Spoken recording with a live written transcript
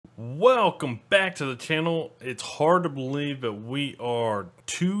Welcome back to the channel. It's hard to believe that we are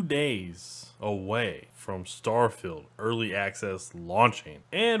 2 days away from Starfield Early Access launching.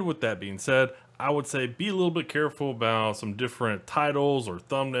 And with that being said, I would say be a little bit careful about some different titles or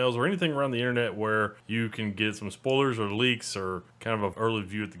thumbnails or anything around the internet where you can get some spoilers or leaks or kind of an early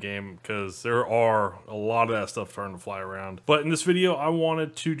view at the game, because there are a lot of that stuff starting to fly around. But in this video, I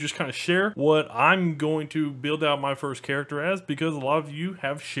wanted to just kind of share what I'm going to build out my first character as, because a lot of you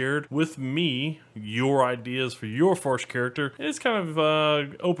have shared with me your ideas for your first character. And it's kind of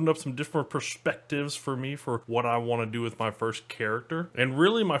opened up some different perspectives for me for what I want to do with my first character. And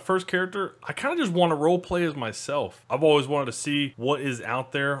really, my first character, I kind of just want to role play as myself. I've always wanted to see what is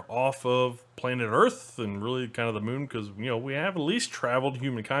out there off of planet Earth and really kind of the moon, because we have at least traveled,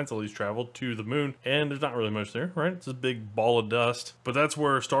 humankind's at least traveled to the moon, and there's not really much there, right? It's a big ball of dust. But that's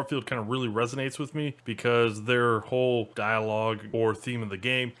where Starfield kind of really resonates with me, because their whole dialogue or theme of the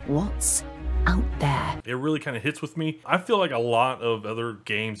game, what's out there, it really kind of hits with me. I feel like a lot of other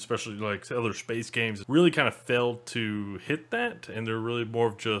games, especially like other space games, really kind of failed to hit that, and they're really more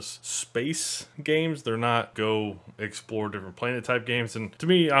of just space games. They're not go explore different planet type games. And to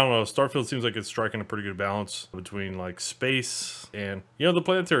me, I don't know, Starfield seems like it's striking a pretty good balance between like space and the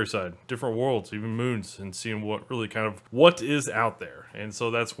planetary side, different worlds, even moons, and seeing what really kind of what is out there. And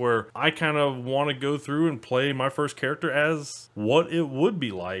so that's where I kind of want to go through and play my first character as what it would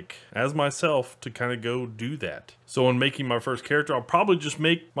be like as myself to kind of go do that. So in making my first character, I'll probably just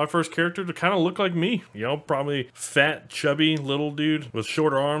make my first character to kind of look like me, probably fat, chubby, little dude with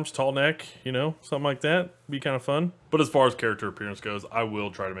short arms, tall neck, something like that. Be kind of fun. But as far as character appearance goes, I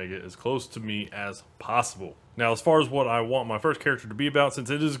will try to make it as close to me as possible. Now, as far as what I want my first character to be about, since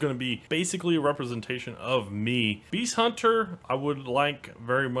it is going to be basically a representation of me, Beast Hunter, I would like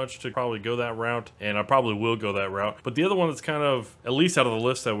very much to probably go that route, and I probably will go that route. But the other one that's kind of, at least out of the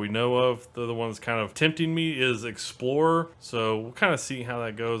list that we know of, the other one that's kind of tempting me is Explorer. So we'll kind of see how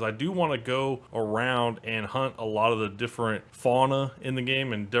that goes. I do want to go around and hunt a lot of the different fauna in the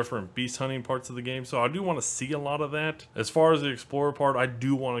game and different beast hunting parts of the game. So I do want to see a lot of that. As far as the Explorer part, I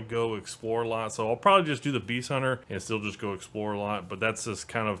do want to go explore a lot. So I'll probably just do the Beast Hunter and still just go explore a lot. But that's just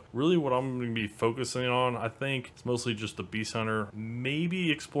kind of really what I'm going to be focusing on. I think it's mostly just the Beast Hunter,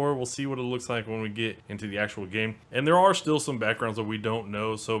 maybe Explorer. We'll see what it looks like when we get into the actual game. And there are still some backgrounds that we don't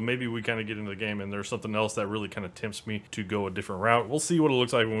know. So maybe we kind of get into the game and there's something else that really kind of tempts me to go a different route. We'll see what it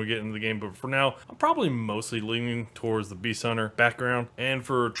looks like when we get into the game. But for now, I'm probably mostly leaning towards the Beast Hunter background. And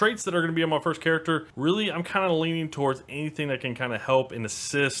for traits that are going to be on my first character, really, I'm kind of leaning towards anything that can kind of help and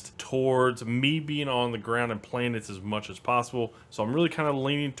assist towards me being on the ground and planets as much as possible. So I'm really kind of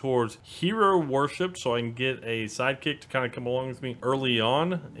leaning towards hero worship, so I can get a sidekick to kind of come along with me early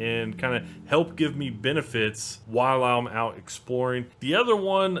on and kind of help give me benefits while I'm out exploring. The other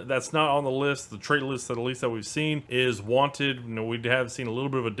one that's not on the list, the trait list that at least that we've seen, is Wanted. We have seen a little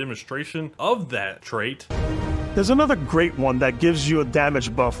bit of a demonstration of that trait. There's another great one that gives you a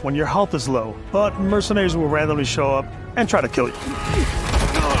damage buff when your health is low, but mercenaries will randomly show up and try to kill you.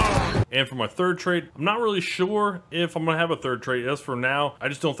 And for my third trait, I'm not really sure if I'm going to have a third trait. As for now, I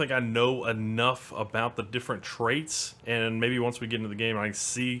just don't think I know enough about the different traits. And maybe once we get into the game, I can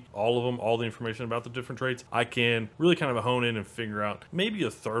see all of them, all the information about the different traits, I can really kind of hone in and figure out maybe a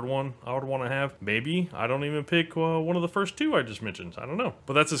third one I would want to have. Maybe I don't even pick one of the first two I just mentioned. I don't know.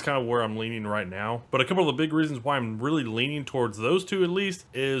 But that's just kind of where I'm leaning right now. But a couple of the big reasons why I'm really leaning towards those two at least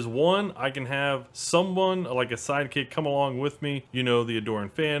is, one, I can have someone like a sidekick come along with me, the adoring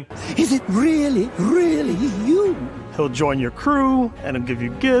fan. Is it really you? He'll join your crew and he'll give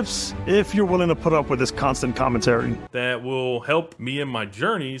you gifts if you're willing to put up with his constant commentary. That will help me in my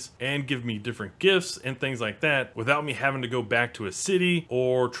journeys and give me different gifts and things like that without me having to go back to a city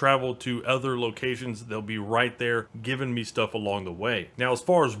or travel to other locations. They'll be right there giving me stuff along the way. Now, as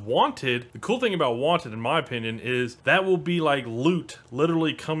far as Wanted, the cool thing about Wanted, in my opinion, is that will be like loot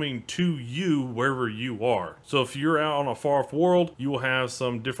literally coming to you wherever you are. So if you're out on a far-off world, you will have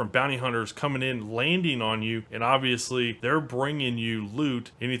some different bounty hunters coming in, landing on you, and obviously they're bringing you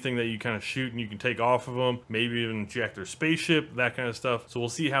loot, anything that you kind of shoot and you can take off of them, maybe even jack their spaceship, that kind of stuff. So we'll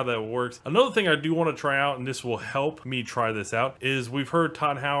see how that works. Another thing I do want to try out, and this will help me try this out, is we've heard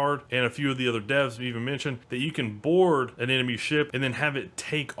Todd Howard and a few of the other devs even mention that you can board an enemy ship and then have it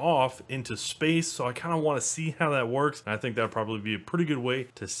take off into space. So I kind of want to see how that works, and I think that'd probably be a pretty good way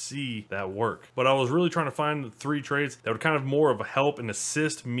to see that work. But I was really trying to find the 3 traits that would kind of more of a help and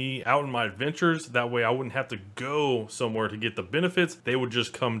assist me out in my adventures. That way I wouldn't have to go go somewhere to get the benefits, they would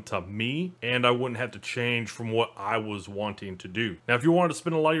just come to me and I wouldn't have to change from what I was wanting to do. Now, if you wanted to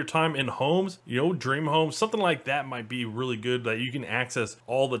spend a lot of your time in homes, you know, dream homes, something like that might be really good, that you can access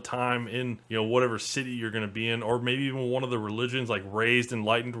all the time in, you know, whatever city you're going to be in, or maybe even one of the religions like Raised,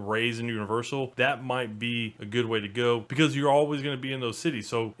 Enlightened, Raised, and Universal. That might be a good way to go because you're always going to be in those cities.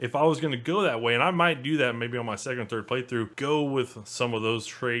 So if I was going to go that way, and I might do that maybe on my second or third playthrough, go with some of those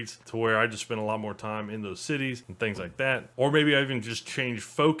traits to where I just spend a lot more time in those cities and things like that. Or maybe I even just change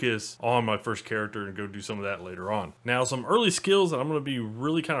focus on my first character and go do some of that later on. Now, some early skills that I'm going to be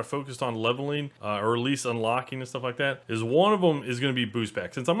really kind of focused on leveling, or at least unlocking and stuff like that, is one of them is going to be boost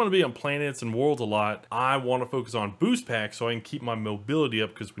pack. Since I'm going to be on planets and worlds a lot, I want to focus on boost pack so I can keep my mobility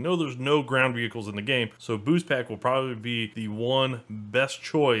up, because we know there's no ground vehicles in the game. So boost pack will probably be the one best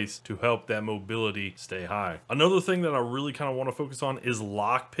choice to help that mobility stay high. Another thing that I really kind of want to focus on is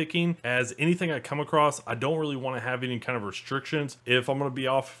lock picking, as anything I come across, I don't really want to have any kind of restrictions. If I'm going to be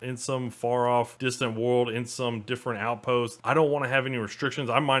off in some far off distant world in some different outpost, I don't want to have any restrictions.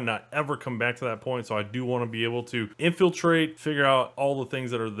 I might not ever come back to that point, so I do want to be able to infiltrate, figure out all the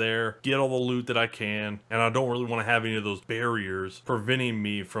things that are there, get all the loot that I can, and I don't really want to have any of those barriers preventing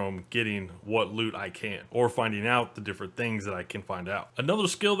me from getting what loot I can or finding out the different things that I can find out. Another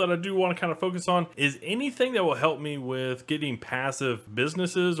skill that I do want to kind of focus on is anything that will help me with getting passive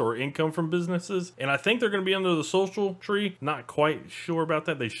businesses or income from businesses, and I think they're going to be under the social tree. Not quite sure about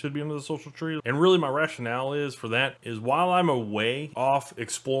that. They should be under the social tree, and really my rationale is for that is while I'm away off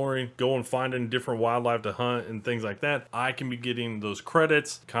exploring, going finding different wildlife to hunt and things like that, I can be getting those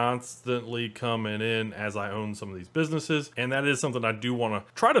credits constantly coming in as I own some of these businesses. And that is something I do want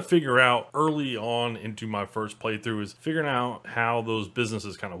to try to figure out early on into my first playthrough, is figuring out how those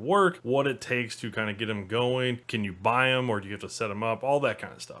businesses kind of work, what it takes to kind of get them going. Can you buy them or do you have to set them up? All that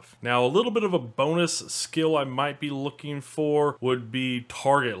kind of stuff. Now, a little bit of a bonus skill I might be looking for would be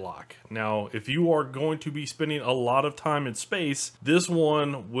target lock. Now, if you are going to be spending a lot of time in space, this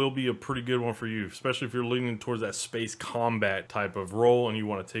one will be a pretty good one for you, especially if you're leaning towards that space combat type of role and you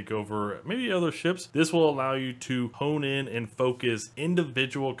want to take over maybe other ships. This will allow you to hone in and focus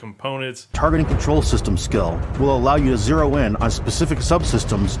individual components. Targeting control system skill will allow you to zero in on specific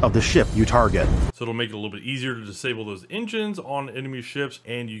subsystems of the ship you target. So it'll make it a little bit easier to disable those engines on enemy ships,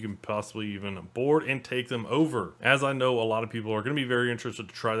 and you can possibly even board and take them over. As I know, a lot of people are going to be very interested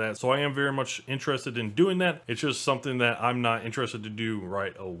to try that, so I am very much interested in doing that. It's just something that I'm not interested to do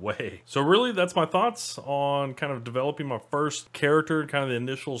right away. So really, that's my thoughts on kind of developing my first character, kind of the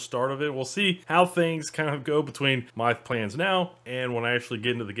initial start of it. We'll see how things kind of go between my plans now and when I actually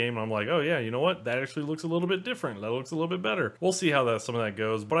get into the game and I'm like, oh yeah, you know what? That actually looks a little bit different. That looks a little bit better. We'll see how some of that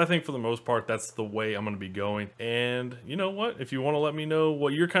goes. But I think for the most part, that's the way I'm going to be going. And you know what? If you want to let me know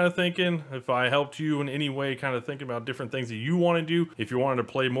what you're kind of thinking, if I helped you in any way kind of thinking about different things that you want to do, if you're wanting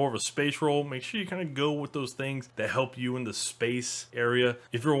to play more of a space role, make sure you kind of go with those things that help you in the space area.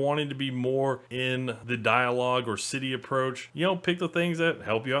 If you're wanting to be more in the dialogue or city approach, you know, pick the things that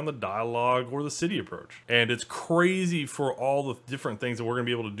help you on the dialogue or the city approach. And it's crazy for all the different things that we're going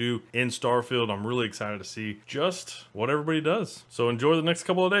to be able to do in Starfield. I'm really excited to see just what everybody does. So enjoy the next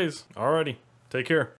couple of days. Alrighty, take care.